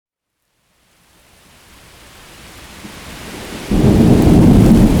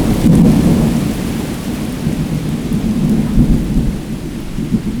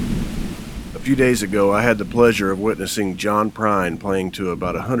few days ago, I had the pleasure of witnessing John Prine playing to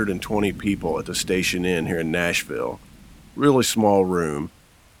about 120 people at the Station Inn here in Nashville. Really small room.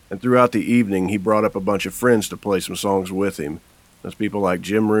 And throughout the evening, he brought up a bunch of friends to play some songs with him. There's people like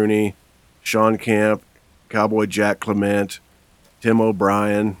Jim Rooney, Sean Camp, Cowboy Jack Clement, Tim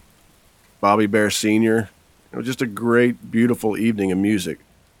O'Brien, Bobby Bear Sr. It was just a great, beautiful evening of music.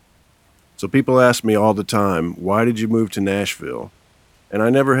 So people ask me all the time, why did you move to Nashville? And I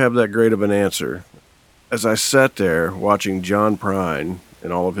never have that great of an answer. As I sat there watching John Prine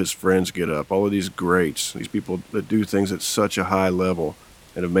and all of his friends get up, all of these greats, these people that do things at such a high level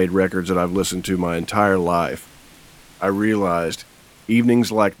and have made records that I've listened to my entire life, I realized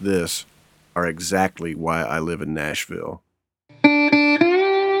evenings like this are exactly why I live in Nashville.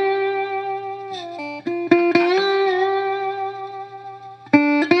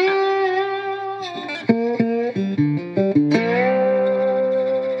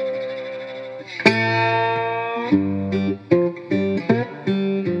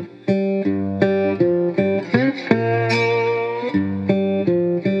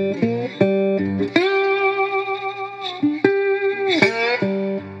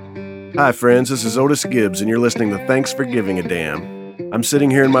 Hi friends, this is Otis Gibbs and you're listening to Thanks for Giving a Damn. I'm sitting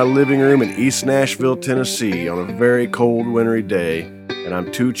here in my living room in East Nashville, Tennessee on a very cold wintry day, and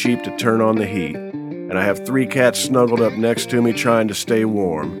I'm too cheap to turn on the heat. And I have 3 cats snuggled up next to me trying to stay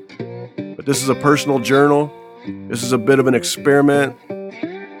warm. But this is a personal journal. This is a bit of an experiment.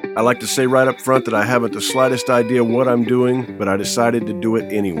 I like to say right up front that I haven't the slightest idea what I'm doing, but I decided to do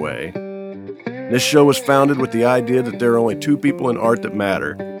it anyway. This show was founded with the idea that there are only 2 people in art that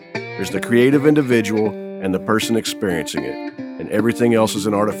matter. There's the creative individual and the person experiencing it, and everything else is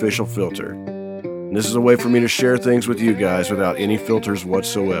an artificial filter. And this is a way for me to share things with you guys without any filters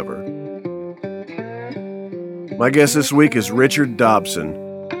whatsoever. My guest this week is Richard Dobson.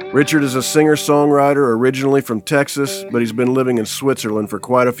 Richard is a singer-songwriter originally from Texas, but he's been living in Switzerland for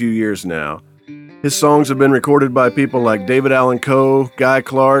quite a few years now. His songs have been recorded by people like David Allan Coe, Guy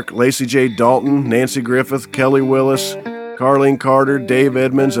Clark, Lacey J. Dalton, Nancy Griffith, Kelly Willis, Carlene Carter, Dave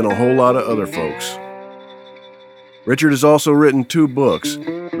Edmonds, and a whole lot of other folks. Richard has also written 2 books.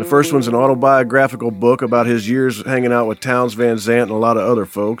 The first one's an autobiographical book about his years hanging out with Townes Van Zandt and a lot of other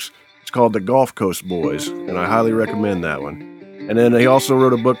folks. It's called The Gulf Coast Boys, and I highly recommend that one. And then he also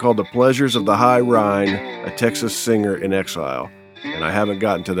wrote a book called The Pleasures of the High Rhine, a Texas Singer in Exile. And I haven't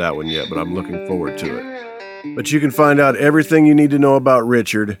gotten to that one yet, but I'm looking forward to it. But you can find out everything you need to know about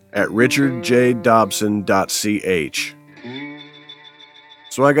Richard at richardjdobson.ch.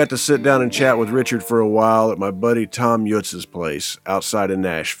 So I got to sit down and chat with Richard for a while at my buddy Tom Yutz's place outside of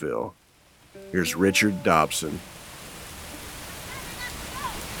Nashville. Here's Richard Dobson.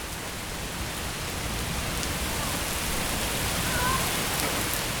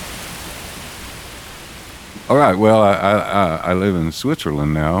 All right. Well, I live in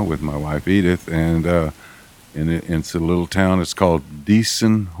Switzerland now with my wife Edith, and it's a little town. It's called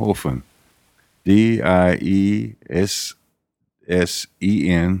Diessenhofen, Diessenhofen,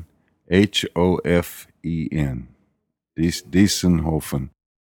 Diessenhofen.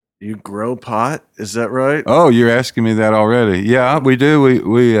 You grow pot? Is that right? Oh, you're asking me that already? Yeah, we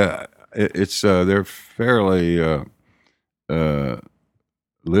do. They're fairly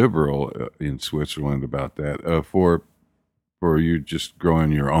liberal in Switzerland about that. For you just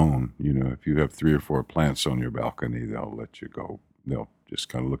growing your own. You know, if you have 3 or 4 plants on your balcony, they'll let you go. They'll just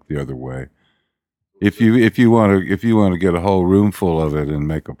kind of look the other way. If you want to get a whole room full of it and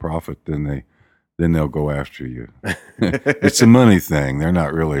make a profit, then they'll go after you. It's a money thing. They're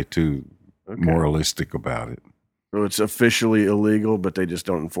not really too moralistic about it. So it's officially illegal, but they just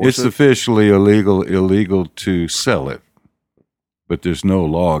don't enforce it? It's officially illegal to sell it, but there's no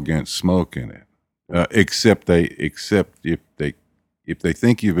law against smoking it. Except if they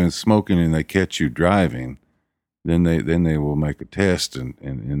think you've been smoking and they catch you driving, then they will make a test, and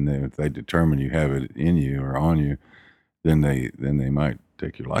if they determine you have it in you or on you, then they might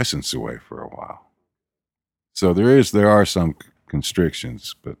take your license away for a while. So there are some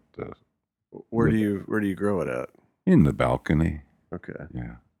constrictions, but where do you grow it at? In the balcony. Okay.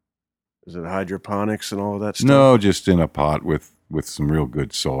 Yeah. Is it hydroponics and all of that stuff? No, just in a pot with some real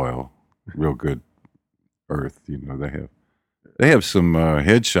good soil, real good earth. You know, they have some not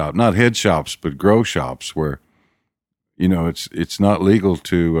head shops, but grow shops where, you know, it's not legal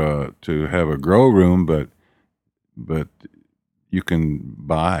to have a grow room, but you can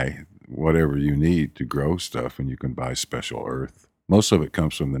buy whatever you need to grow stuff, and you can buy special earth. Most of it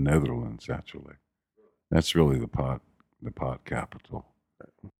comes from the Netherlands, actually. That's really the pot capital.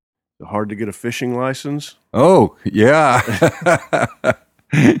 Hard to get a fishing license? Oh, yeah.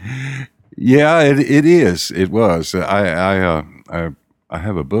 Yeah, it is. It was. I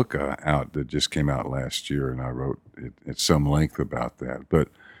have a book out that just came out last year, and I wrote it at some length about that. But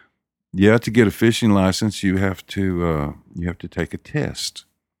yeah, to get a fishing license, you have to take a test,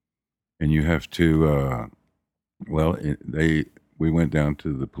 and you have to. Well, we went down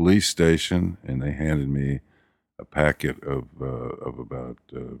to the police station, and they handed me a packet of about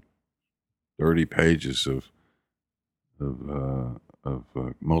 30 pages of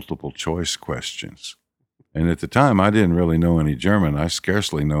multiple choice questions. And at the time, I didn't really know any German. I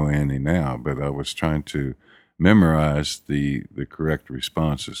scarcely know any now, but I was trying to memorize the correct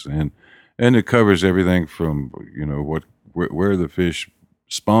responses, and it covers everything from where the fish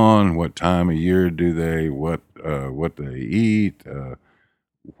spawn, what time of year do they, what they eat,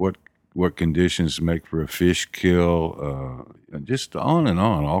 what conditions make for a fish kill, and just on and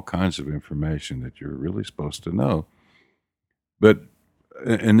on, all kinds of information that you're really supposed to know. But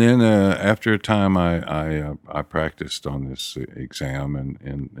and then after a time, I practiced on this exam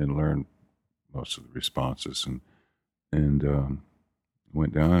and learned most of the responses and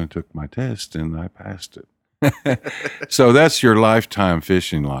went down and took my test and I passed it. So that's your lifetime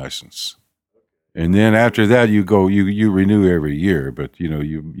fishing license. And then after that, you renew every year, but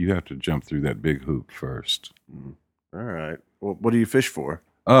you have to jump through that big hoop first. All right. Well, what do you fish for?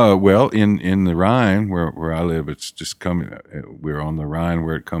 Well, in the Rhine where I live, it's just coming. We're on the Rhine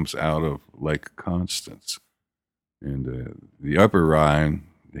where it comes out of Lake Constance, and the Upper Rhine,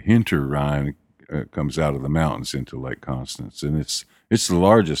 the Hinter Rhine, comes out of the mountains into Lake Constance, and it's the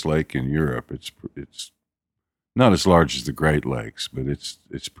largest lake in Europe. It's not as large as the Great Lakes, but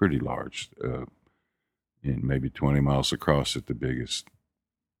it's pretty large, and maybe 20 miles across at the biggest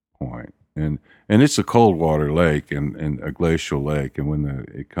point. And it's a cold water lake and a glacial lake, and when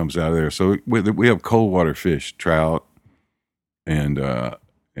it comes out of there, so we have cold water fish, trout, and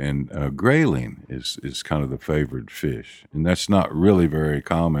grayling is kind of the favored fish, and that's not really very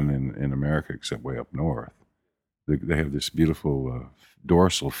common in America except way up north. They have this beautiful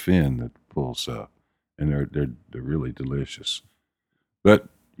dorsal fin that pulls up, and they're really delicious, but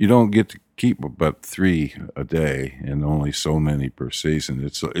you don't get to keep but 3 a day and only so many per season.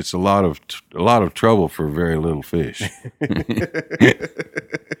 It's a lot of trouble for very little fish.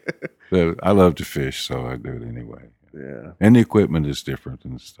 But I love to fish, so I do it anyway. Yeah. And the equipment is different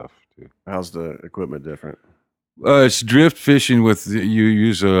and stuff too. How's the equipment different? It's drift fishing with you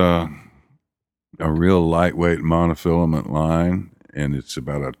use a real lightweight monofilament line, and it's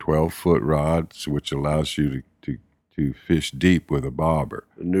about a 12-foot rod, which allows you to fish deep with a bobber.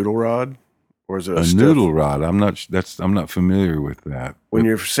 A noodle rod, or is it a noodle rod? I'm not familiar with that. When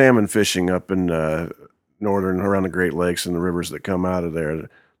you're salmon fishing up in northern around the Great Lakes and the rivers that come out of there,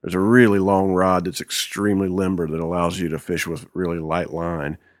 there's a really long rod that's extremely limber that allows you to fish with really light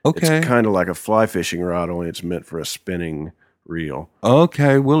line. Okay, it's kind of like a fly fishing rod, only it's meant for a spinning reel.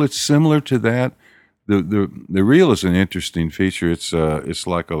 Okay, well, it's similar to that. The reel is an interesting feature. It's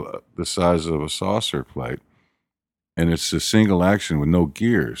like the size of a saucer plate. And it's a single action with no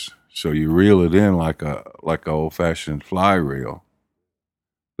gears, so you reel it in like a old fashioned fly reel.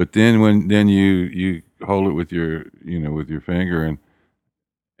 But then you hold it with your finger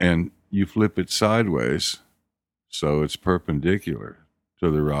and you flip it sideways, so it's perpendicular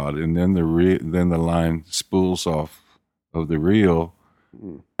to the rod, and then the line spools off of the reel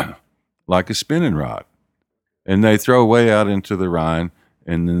like a spinning rod, and they throw way out into the Rhine.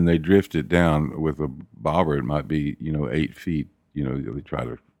 And then they drift it down with a bobber. It might be 8 feet. They try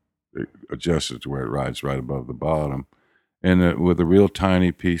to adjust it to where it rides right above the bottom, and with a real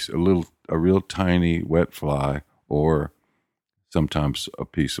tiny piece, a real tiny wet fly, or sometimes a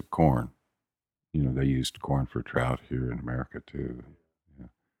piece of corn. They used corn for trout here in America too. Yeah.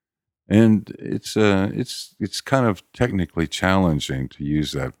 And it's kind of technically challenging to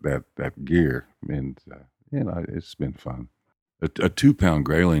use that gear, and it's been fun. A 2-pound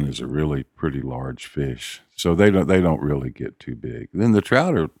grayling is a really pretty large fish, so they don't really get too big. Then the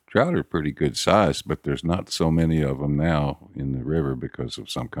trout are pretty good size, but there's not so many of them now in the river because of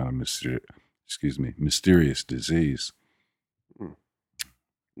some kind of mysterious disease.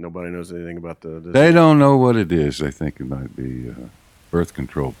 Nobody knows anything about the disease. They don't know what it is. They think it might be birth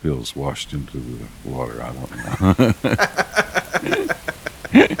control pills washed into the water. I don't know.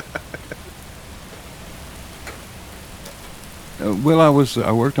 Well, I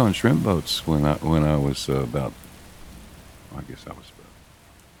worked on shrimp boats when I was about, I guess I was about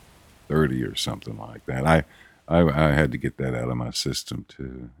 30 or something like that. I had to get that out of my system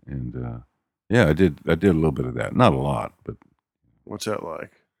too, and yeah, I did a little bit of that, not a lot, but. What's that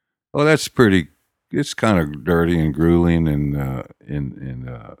like? Well, that's pretty. It's kind of dirty and grueling, and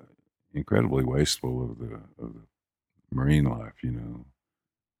incredibly wasteful of the marine life.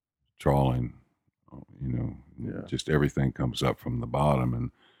 Trawling. Yeah. Just everything comes up from the bottom,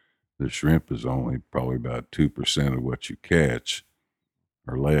 and the shrimp is only probably about 2% of what you catch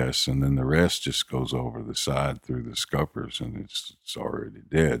or less, and then the rest just goes over the side through the scuppers, and it's already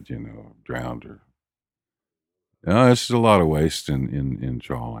dead, drowned or. It's a lot of waste in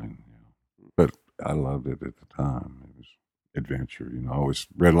trawling, but I loved it at the time. It was adventure, I always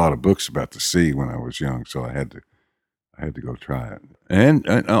read a lot of books about the sea when I was young, so I had to go try it. And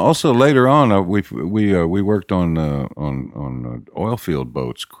also later on, we worked on oil field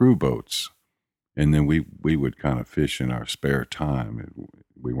boats, crew boats, and then we would kind of fish in our spare time.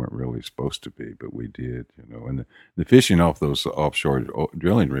 We weren't really supposed to be, but we did, And the fishing off those offshore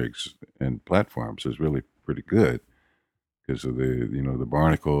drilling rigs and platforms is really pretty good because of the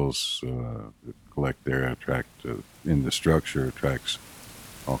barnacles that collect there attract in the structure attracts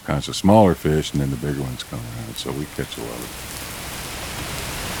all kinds of smaller fish, and then the bigger ones come around. So we catch a lot of.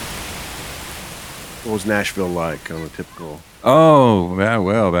 What was Nashville like on a typical? Oh, yeah,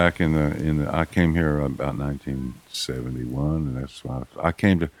 well, back I came here about 1971, and that's why I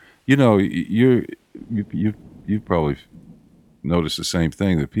came to. You probably noticed the same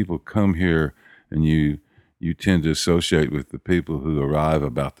thing, that people come here and you tend to associate with the people who arrive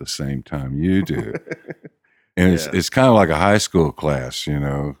about the same time you do. And it's kind of like a high school class,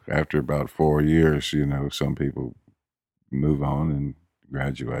 after about 4 years, some people move on and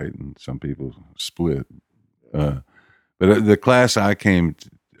graduate and some people split. But the class I came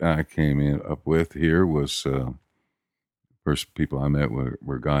in up with here was first people I met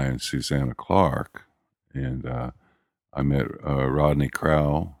were Guy and Susanna Clark, and I met Rodney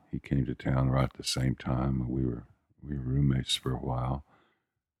Crowell. He came to town right at the same time. We were roommates for a while.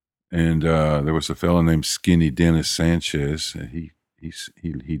 And there was a fellow named Skinny Dennis Sanchez. He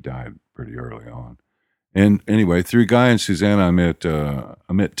died pretty early on. And anyway, through Guy and Susanna, I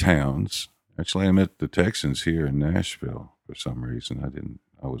met Towns. Actually, I met the Texans here in Nashville for some reason.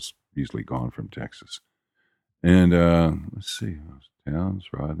 I was usually gone from Texas. And let's see, Towns,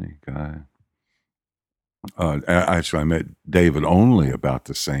 Rodney, Guy. Actually, I met David Only about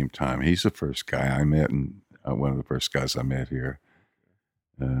the same time. He's the first guy I met, and one of the first guys I met here.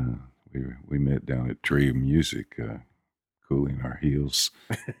 We met down at Tree Music, cooling our heels.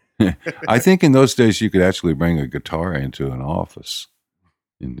 I think in those days you could actually bring a guitar into an office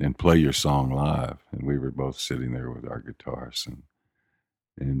and play your song live, and we were both sitting there with our guitars,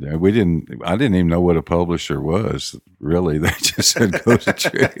 and I didn't even know what a publisher was. Really, they just said go to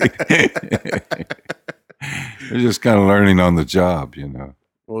Tree. They're just kind of learning on the job, What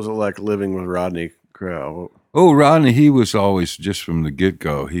was it like living with Rodney Crowell? Oh, Rodney, he was always, just from the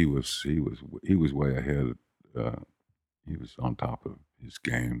get-go, he was way ahead. He was on top of his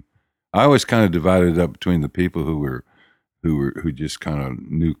game. I always kind of divided it up between the people who just kind of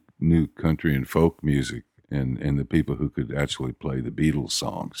knew country and folk music, and the people who could actually play the Beatles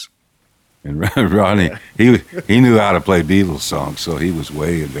songs. And Rodney, he knew how to play Beatles songs, so he was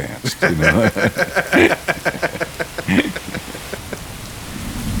way advanced.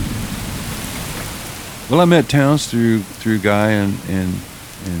 Well, I met Towns through Guy and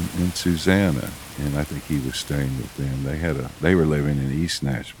Susanna, and I think he was staying with them. They were living in East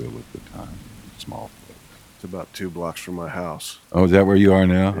Nashville at the time, small place. It's about 2 blocks from my house. Oh, is that where you are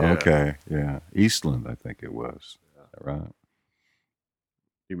now? Yeah. Okay, yeah, Eastland, I think it was. Is that right? Do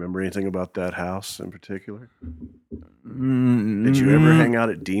you remember anything about that house in particular? Mm-hmm. Did you ever hang out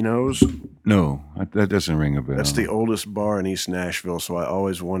at Dino's? No, that doesn't ring a bell. That's the oldest bar in East Nashville, so I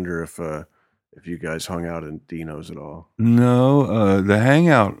always wonder if you guys hung out in Dino's at all. No, the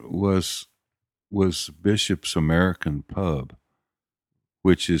hangout was Bishop's American Pub,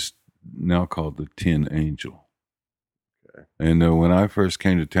 which is now called the Tin Angel. Okay. And when I first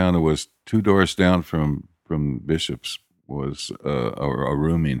came to town, there was 2 doors down from Bishop's was a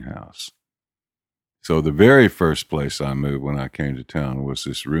rooming house. So the very first place I moved when I came to town was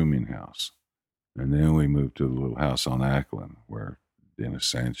this rooming house. And then we moved to the little house on Ackland where Dennis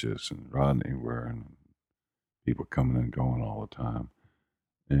Sanchez and Rodney were, and people coming and going all the time.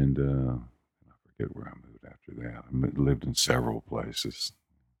 And I forget where I moved after that. I lived in several places.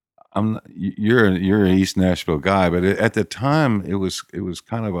 You're an East Nashville guy, but at the time it was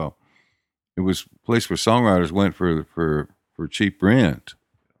kind of a place where songwriters went for cheap rent,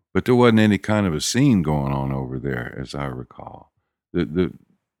 but there wasn't any kind of a scene going on over there, as I recall. The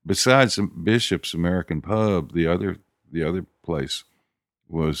besides Bishop's American Pub, the other place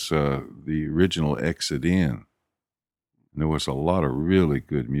was the original Exit Inn. And there was a lot of really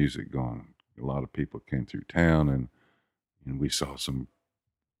good music going. A lot of people came through town, and we saw some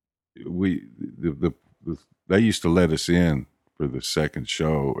the they used to let us in for the second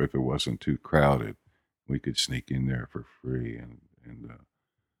show if it wasn't too crowded. We could sneak in there for free, and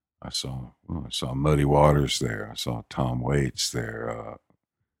I saw Muddy Waters there. I saw Tom Waits there. It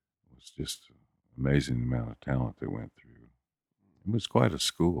was just an amazing amount of talent that went through. It was quite a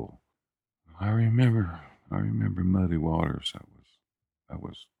school. I remember Muddy Waters. That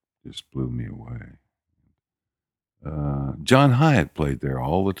was just blew me away. John Hyatt played there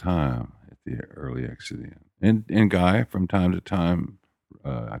all the time at the early Exit Inn, and Guy from time to time.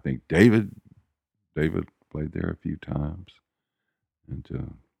 I think David played there a few times,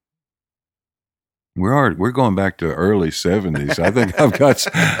 and we're going back to early '70s. I think I've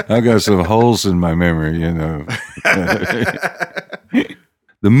got some holes in my memory, you know.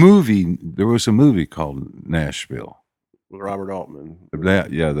 There was a movie called Nashville with Robert Altman.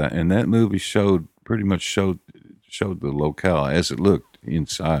 That movie pretty much showed the locale as it looked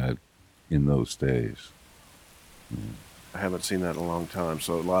inside in those days. I haven't seen that in a long time,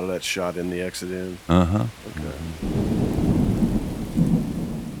 so a lot of that's shot in the Exit Inn. Uh-huh. Okay.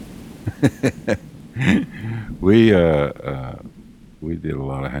 we did a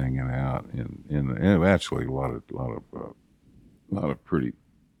lot of hanging out and actually a lot of pretty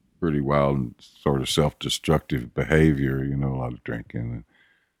wild and sort of self-destructive behavior, you know, a lot of drinking.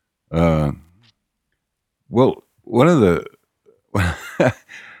 Well, one of the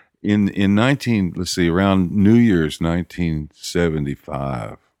around New Year's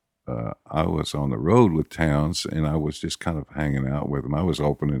 1975, I was on the road with Townes, and I was just kind of hanging out with them. I was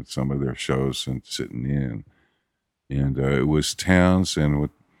opening some of their shows and sitting in, and it was Townes and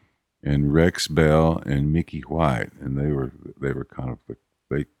Rex Bell and Mickey White, and they were kind of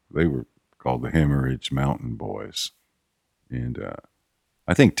they were called the Hemorrhage Mountain Boys, and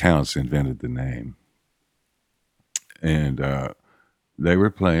I think Townes invented the name. And they were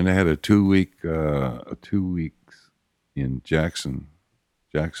playing. They had a 2 weeks in Jackson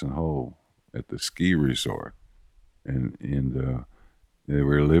Hole at the ski resort, and they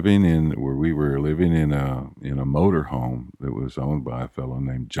were living in we were living in a motorhome that was owned by a fellow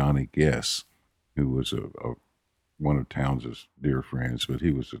named Johnny Guess, who was one of Townes' dear friends, but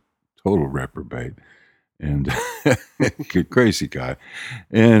he was a total reprobate and crazy guy,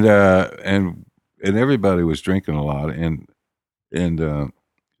 and everybody was drinking a lot, and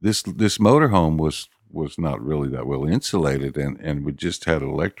this motorhome was not really that well insulated, and we just had an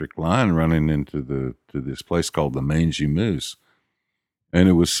electric line running to this place called the Mangy Moose, and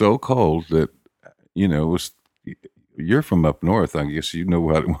it was so cold that, you know, you're from up north, I guess you know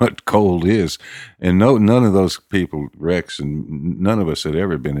what cold is, and none of those people, Rex, and none of us had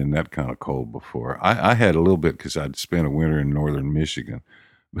ever been in that kind of cold before. I had a little bit because I'd spent a winter in northern Michigan.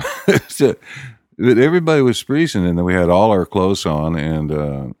 But everybody was freezing, and then we had all our clothes on, and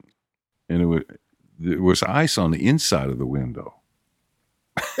there was ice on the inside of the window,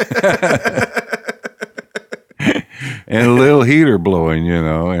 and a little heater blowing, you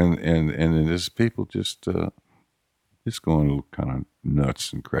know, and there's people just going kind of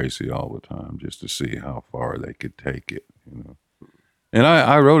nuts and crazy all the time just to see how far they could take it, you know. And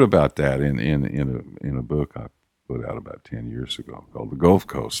I wrote about that in a book I put out about 10 years ago called The Gulf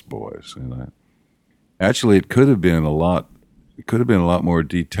Coast Boys, and actually it could have been a lot more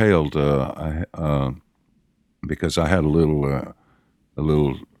detailed, because I had a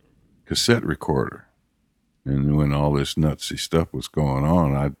little cassette recorder, and when all this nutsy stuff was going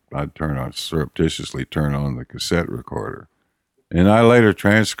on, I'd surreptitiously turn on the cassette recorder, and I later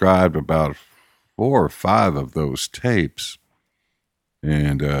transcribed about 4 or 5 of those tapes,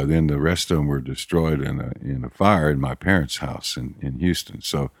 and then the rest of them were destroyed in a fire in my parents' house in Houston.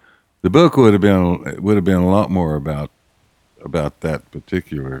 So the book would have been a lot more about that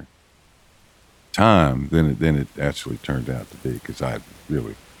particular time than it actually turned out to be, because I had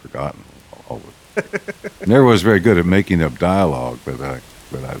really forgotten all of it. Never was very good at making up dialogue, but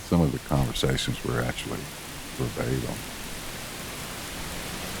some of the conversations were actually verbatim.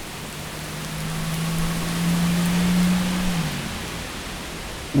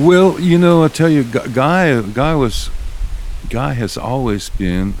 Well, you know, I tell you, Guy has always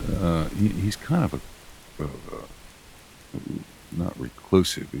been. He's kind of not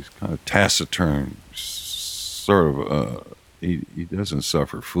reclusive. He's kind of taciturn, sort of. He doesn't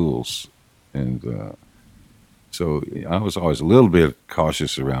suffer fools, and so I was always a little bit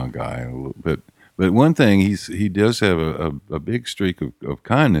cautious around Guy, a little bit. But one thing, he does have a big streak of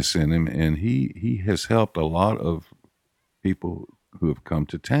kindness in him, and he has helped a lot of people who have come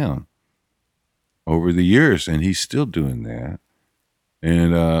to town over the years, and he's still doing that.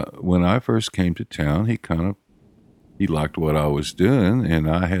 And when I first came to town, he kind of he liked what I was doing, and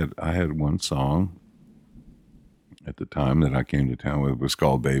I had one song at the time that I came to town with. It was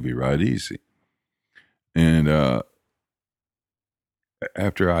called "Baby Ride Easy," and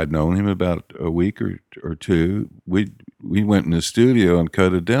after I'd known him about a week or two, we went in the studio and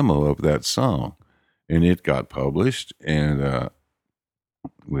cut a demo of that song, and it got published, and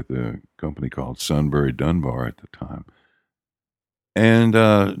with a company called Sunbury Dunbar at the time. And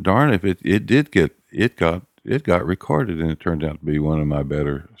darn if it got recorded, and it turned out to be one of my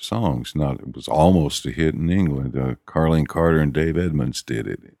better songs. It was almost a hit in England. Carlene Carter and Dave Edmunds did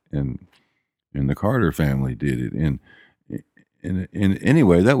it, and the Carter family did it. And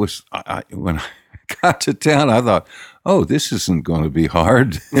anyway, that was when I got to town. I thought, oh, this isn't going to be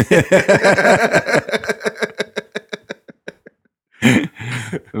hard.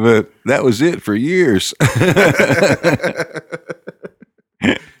 But that was it for years.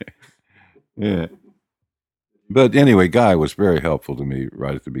 Yeah. But anyway, Guy was very helpful to me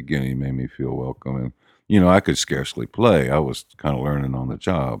right at the beginning. He made me feel welcome. And, I could scarcely play. I was kind of learning on the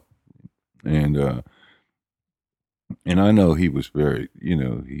job. And I know he was very,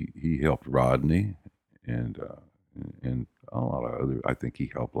 he helped Rodney and a lot of other, I think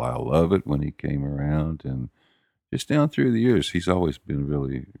he helped Lyle Lovett when he came around. And just down through the years, he's always been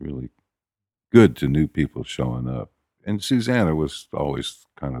really, really good to new people showing up. And Susanna was always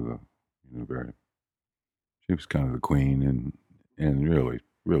kind of she was kind of the queen and really,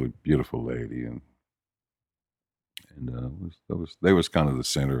 really beautiful lady. And they was kind of the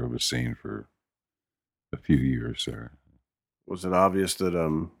center of the scene for a few years there. Was it obvious that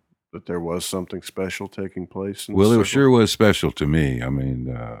that there was something special taking place? Well, it sure was special to me. I mean,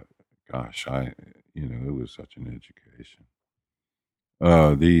 gosh, it was such an education.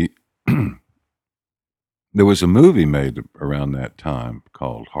 There was a movie made around that time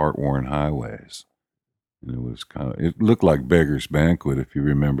called Heart-Worn Highways, and it looked like Beggar's Banquet, if you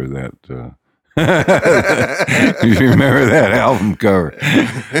remember that. If you remember that album cover.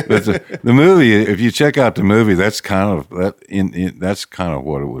 But the movie, if you check out the movie, that's kind of that's kind of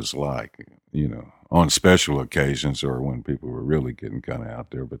what it was like, on special occasions or when people were really getting kind of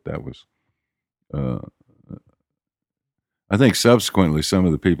out there. But that was, I think subsequently some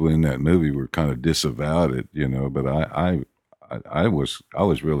of the people in that movie were kind of disavowed it, but I was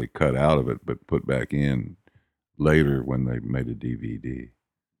really cut out of it, but put back in later when they made a DVD.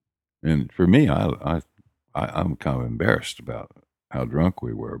 And for me, I'm kind of embarrassed about how drunk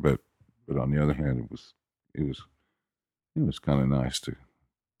we were, but on the other hand, it was kind of nice to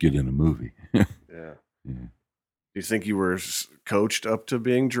get in a movie. Yeah. Yeah. Do you think you were coached up to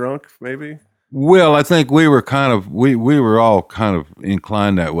being drunk, maybe? Well, I think we were we were all kind of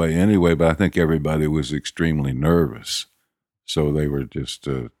inclined that way anyway, but I think everybody was extremely nervous, so they were just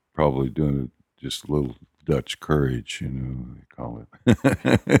probably doing just a little Dutch courage, they call it.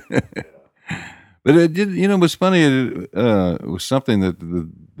 But it did, it was funny. It was something that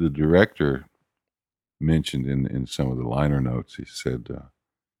the director mentioned in some of the liner notes. He said,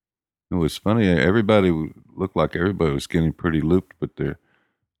 it was funny. Everybody looked like everybody was getting pretty looped, but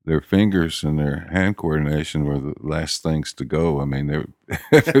their fingers and their hand coordination were the last things to go. I mean,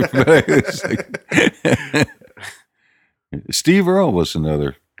 everybody was like, Steve Earle was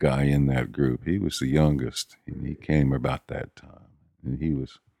another guy in that group. He was the youngest, and he came about that time, and he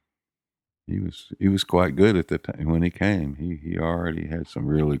was quite good at the time when he came. He already had some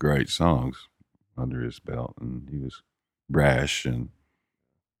really great songs under his belt, and he was brash, and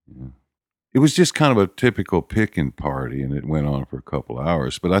it was just kind of a typical picking party, and it went on for a couple of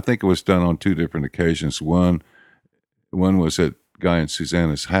hours. But I think it was done on two different occasions. One was at Guy and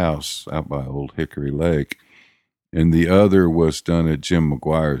Susanna's house out by Old Hickory Lake, and the other was done at Jim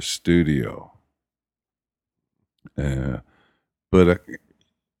McGuire's studio. But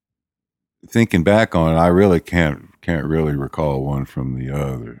thinking back on it, I really can't really recall one from the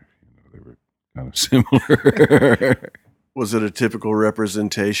other. They were kind of similar. Was it a typical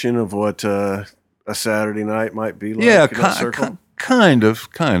representation of what a Saturday night might be like? Yeah, kind of.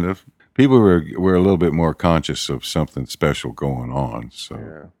 People were a little bit more conscious of something special going on.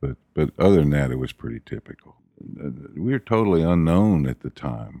 So, yeah. But other than that, it was pretty typical. We were totally unknown at the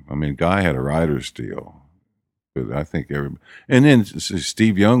time. I mean, Guy had a writer's deal, but I think and then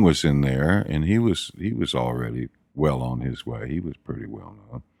Steve Young was in there, and he was already well on his way. He was pretty well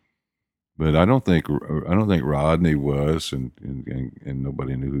known, but I don't think Rodney was, and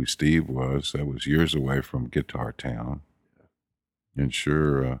nobody knew who Steve was. That was years away from Guitar Town, and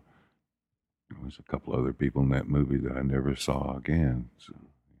sure, there was a couple other people in that movie that I never saw again. So.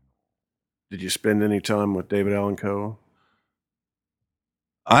 Did you spend any time with David Allan Coe?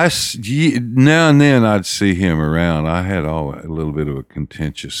 Now and then I'd see him around. I had a little bit of a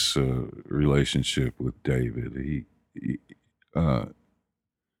contentious relationship with David.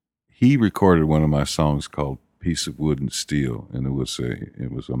 He recorded one of my songs called "Piece of Wood and Steel," and it was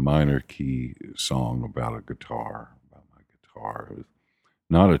a minor key song about my guitar. It was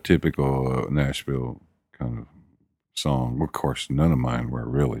not a typical Nashville kind of song. Of course, none of mine were,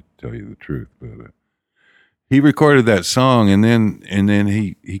 really, to tell you the truth. But he recorded that song, and then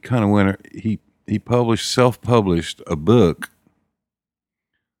he kind of he self-published a book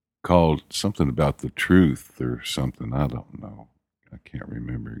called something about the truth or something. I don't know. I can't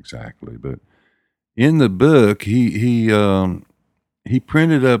remember exactly, but in the book, he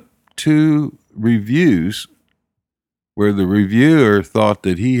printed up 2 reviews where the reviewer thought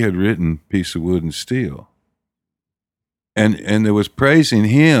that he had written "Piece of Wood and Steel," and it was praising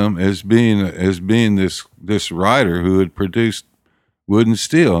him as being this writer who had produced "Wood and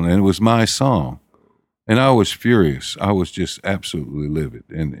Steel," and it was my song, and I was furious. I was just absolutely livid,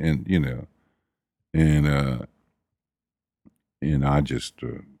 and you know, and I just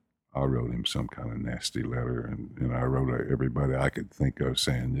I wrote him some kind of nasty letter, and I wrote everybody I could think of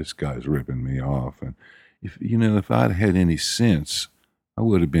saying this guy's ripping me off. And if I'd had any sense, I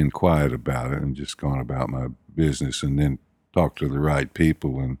would have been quiet about it and just gone about my business, and then talked to the right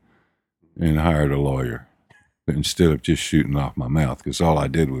people and hired a lawyer instead of just shooting off my mouth, because all I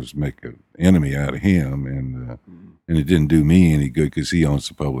did was make an enemy out of him, and it didn't do me any good because he owns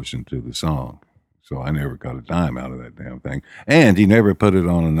the publishing to the song. So I never got a dime out of that damn thing. And he never put it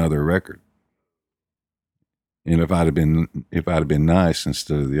on another record. And if I'd have been nice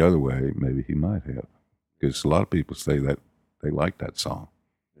instead of the other way, maybe he might have. Because a lot of people say that they like that song.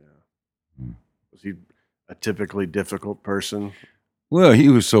 Yeah. Was he a typically difficult person? Well, he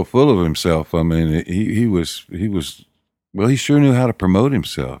was so full of himself. I mean, he was well, he sure knew how to promote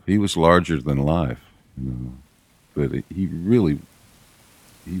himself. He was larger than life, But he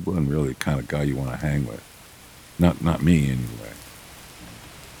wasn't really the kind of guy you want to hang with. Not me, anyway.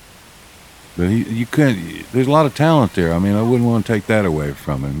 But you couldn't. There's a lot of talent there. I mean, I wouldn't want to take that away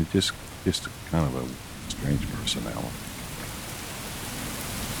from him. It's just kind of a strange personality.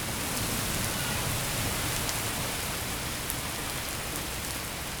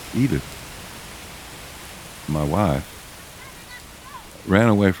 Edith, my wife, ran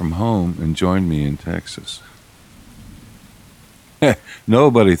away from home and joined me in Texas.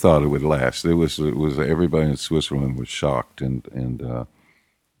 Nobody thought it would last. It was everybody in Switzerland was shocked, and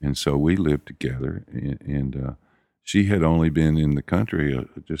so we lived together. And she had only been in the country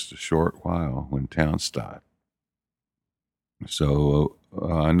just a short while when Townes died. So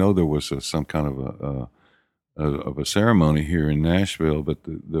I know there was some kind of a ceremony here in Nashville, but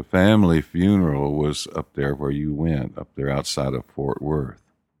the family funeral was up there where you went, up there outside of Fort Worth.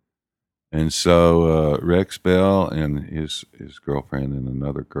 And so Rex Bell and his girlfriend and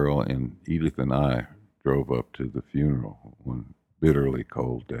another girl and Edith and I drove up to the funeral one bitterly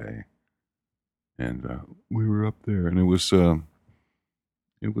cold day, and we were up there, and it was kind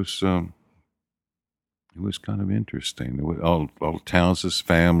of interesting. All Townes'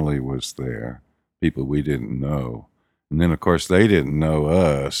 family was there, people we didn't know, and then of course they didn't know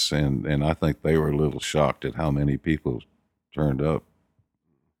us, and I think they were a little shocked at how many people turned up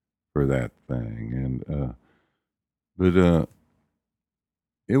for that thing, and but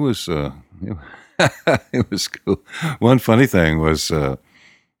it was it was cool. One funny thing was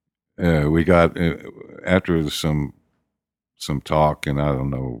we got after some talk, and I don't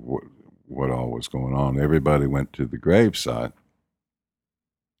know what all was going on. Everybody went to the graveside,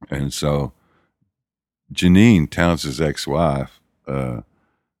 and so Janine, Townes' ex-wife,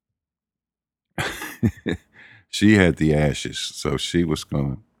 she had the ashes, so she was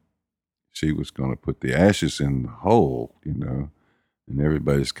gonna put the ashes in the hole, and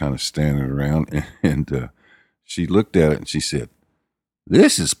everybody's kind of standing around, and she looked at it and she said,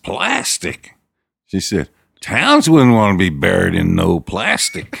 "This is plastic." She said, "Townes wouldn't want to be buried in no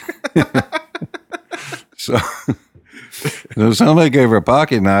plastic." So somebody gave her a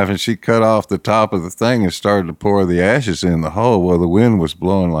pocket knife, and she cut off the top of the thing and started to pour the ashes in the hole. Well, the wind was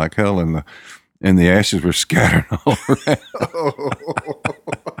blowing like hell, and the ashes were scattered all around.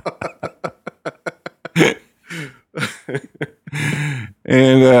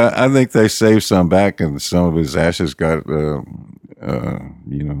 And I think they saved some back, and some of his ashes got, I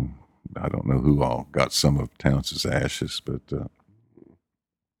don't know who all got some of Townes' ashes, but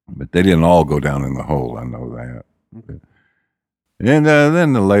they didn't all go down in the hole. I know that. And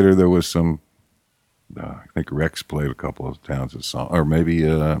then later there was some. I think Rex played a couple of Townes' songs, or maybe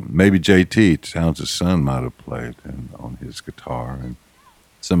JT, Townes' son, might have played on his guitar,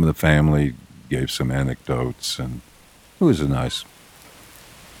 some of the family gave some anecdotes, and it was a nice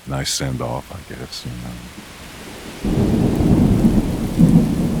send off, I guess.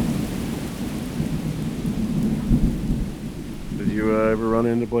 Did you ever run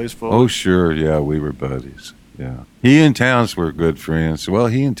into Blaze Foley? Oh, sure, yeah, we were buddies. Yeah, he and Towns were good friends. Well,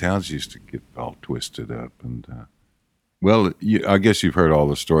 he and Towns used to get all twisted up, and I guess you've heard all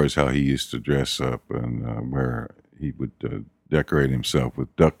the stories how he used to dress up and where he would decorate himself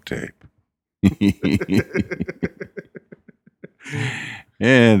with duct tape.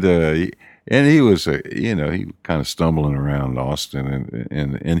 and he was he kind of stumbling around Austin,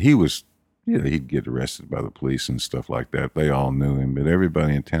 and he was, he'd get arrested by the police and stuff like that. They all knew him, but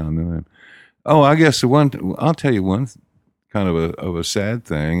everybody in town knew him. Oh, I guess I'll tell you one kind of a sad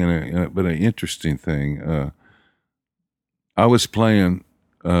thing, but an interesting thing. I was playing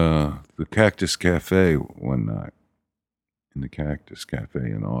the Cactus Cafe one night, in the Cactus Cafe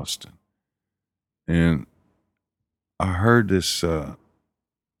in Austin, and I heard this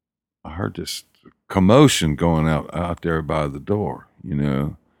commotion going out there by the door,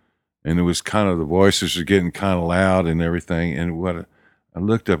 and it was kind of, the voices were getting kind of loud and everything. And what I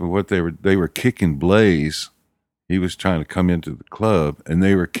looked up at, what they were kicking Blaze. He was trying to come into the club, and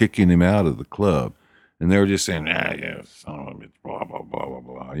they were kicking him out of the club, and they were just saying, son of a bitch, blah blah blah blah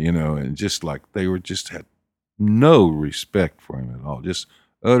blah, and just like they were just had no respect for him at all, just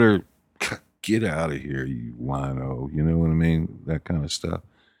utter. Get out of here, you wino, you know what I mean? That kind of stuff.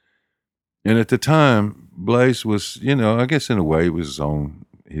 And at the time, Blaze was, I guess in a way, was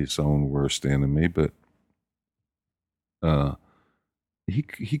his own worst enemy, but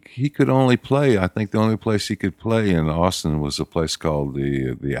he could only play. I think the only place he could play in Austin was a place called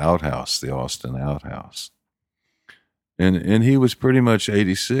the Outhouse, the Austin Outhouse. And he was pretty much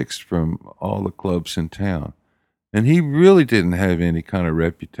 86th from all the clubs in town. And he really didn't have any kind of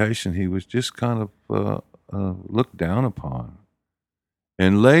reputation. He was just kind of looked down upon.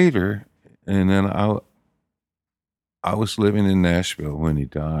 And later, and then I was living in Nashville when he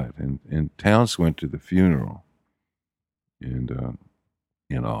died, and Towns went to the funeral, and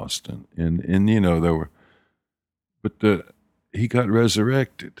in Austin, and there were, but he got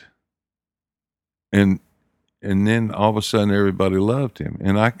resurrected, and then all of a sudden everybody loved him,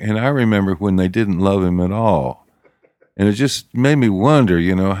 and I remember when they didn't love him at all. And it just made me wonder,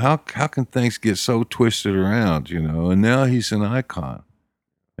 how can things get so twisted around, and now he's an icon.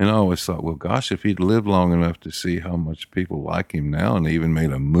 And I always thought, well, gosh, if he'd lived long enough to see how much people like him now, and they even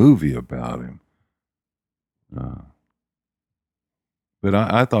made a movie about him. But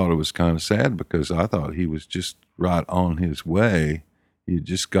I thought it was kind of sad, because I thought he was just right on his way. He had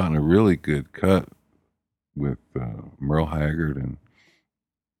just gotten a really good cut with Merle Haggard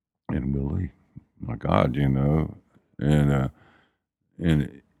and Willie. My God, and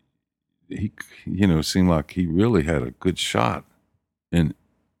he, seemed like he really had a good shot, and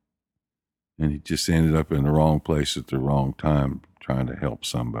he just ended up in the wrong place at the wrong time, trying to help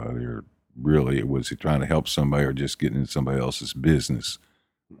somebody, or really, was he trying to help somebody or just getting in somebody else's business?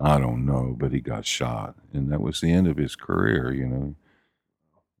 I don't know, but he got shot, and that was the end of his career, And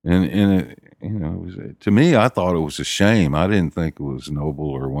it, it was, to me, I thought it was a shame. I didn't think it was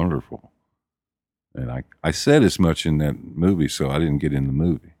noble or wonderful. And I said as much in that movie, so I didn't get in the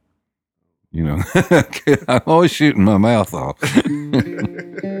movie. I'm always shooting my mouth off.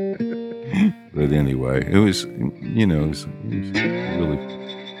 But anyway, it was, he was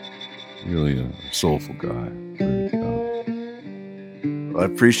really a soulful guy. Well, I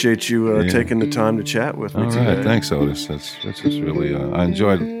appreciate you taking the time to chat with me today. All right, thanks, Otis. That's just really, I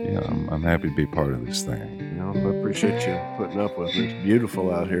enjoyed it. I'm happy to be part of this thing. I appreciate you putting up with it. It's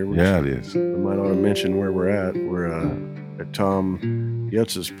beautiful out here. It is. I might ought to mention where we're at. We're at Tom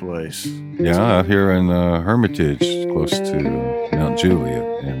Yutz's place. Yeah, out here in Hermitage, close to Mount Juliet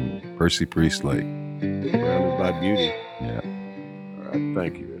and Percy Priest Lake. Surrounded by beauty. Yeah. All right,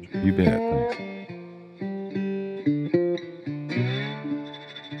 thank you, Richard. You bet, thanks.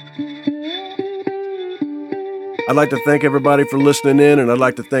 I'd like to thank everybody for listening in, and I'd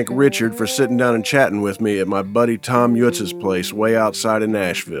like to thank Richard for sitting down and chatting with me at my buddy Tom Yutz's place way outside of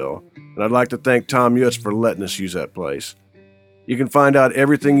Nashville. And I'd like to thank Tom Yutz for letting us use that place. You can find out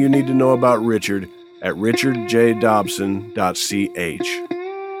everything you need to know about Richard at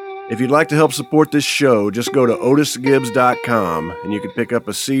richardjdobson.ch. If you'd like to help support this show, just go to otisgibbs.com, and you can pick up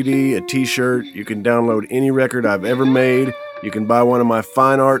a CD, a t-shirt, you can download any record I've ever made, you can buy one of my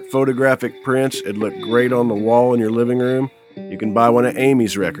fine art photographic prints. It'd look great on the wall in your living room. You can buy one of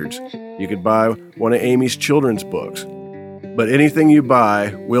Amy's records. You could buy one of Amy's children's books. But anything you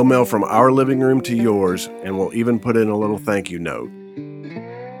buy, we'll mail from our living room to yours, and we'll even put in a little thank you note.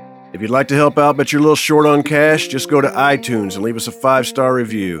 If you'd like to help out but you're a little short on cash, just go to iTunes and leave us a 5-star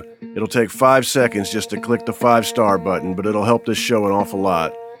review. It'll take 5 seconds just to click the 5-star button, but it'll help this show an awful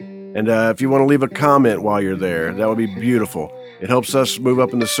lot. And if you want to leave a comment while you're there, that would be beautiful. It helps us move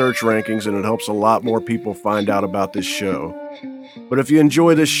up in the search rankings, and it helps a lot more people find out about this show. But if you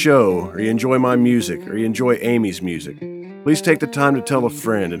enjoy this show, or you enjoy my music, or you enjoy Amy's music, please take the time to tell a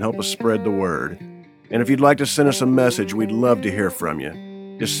friend and help us spread the word. And if you'd like to send us a message, we'd love to hear from you.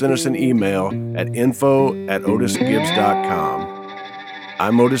 Just send us an email at info@otisgibbs.com.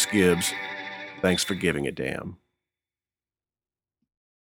 I'm Otis Gibbs. Thanks for giving a damn.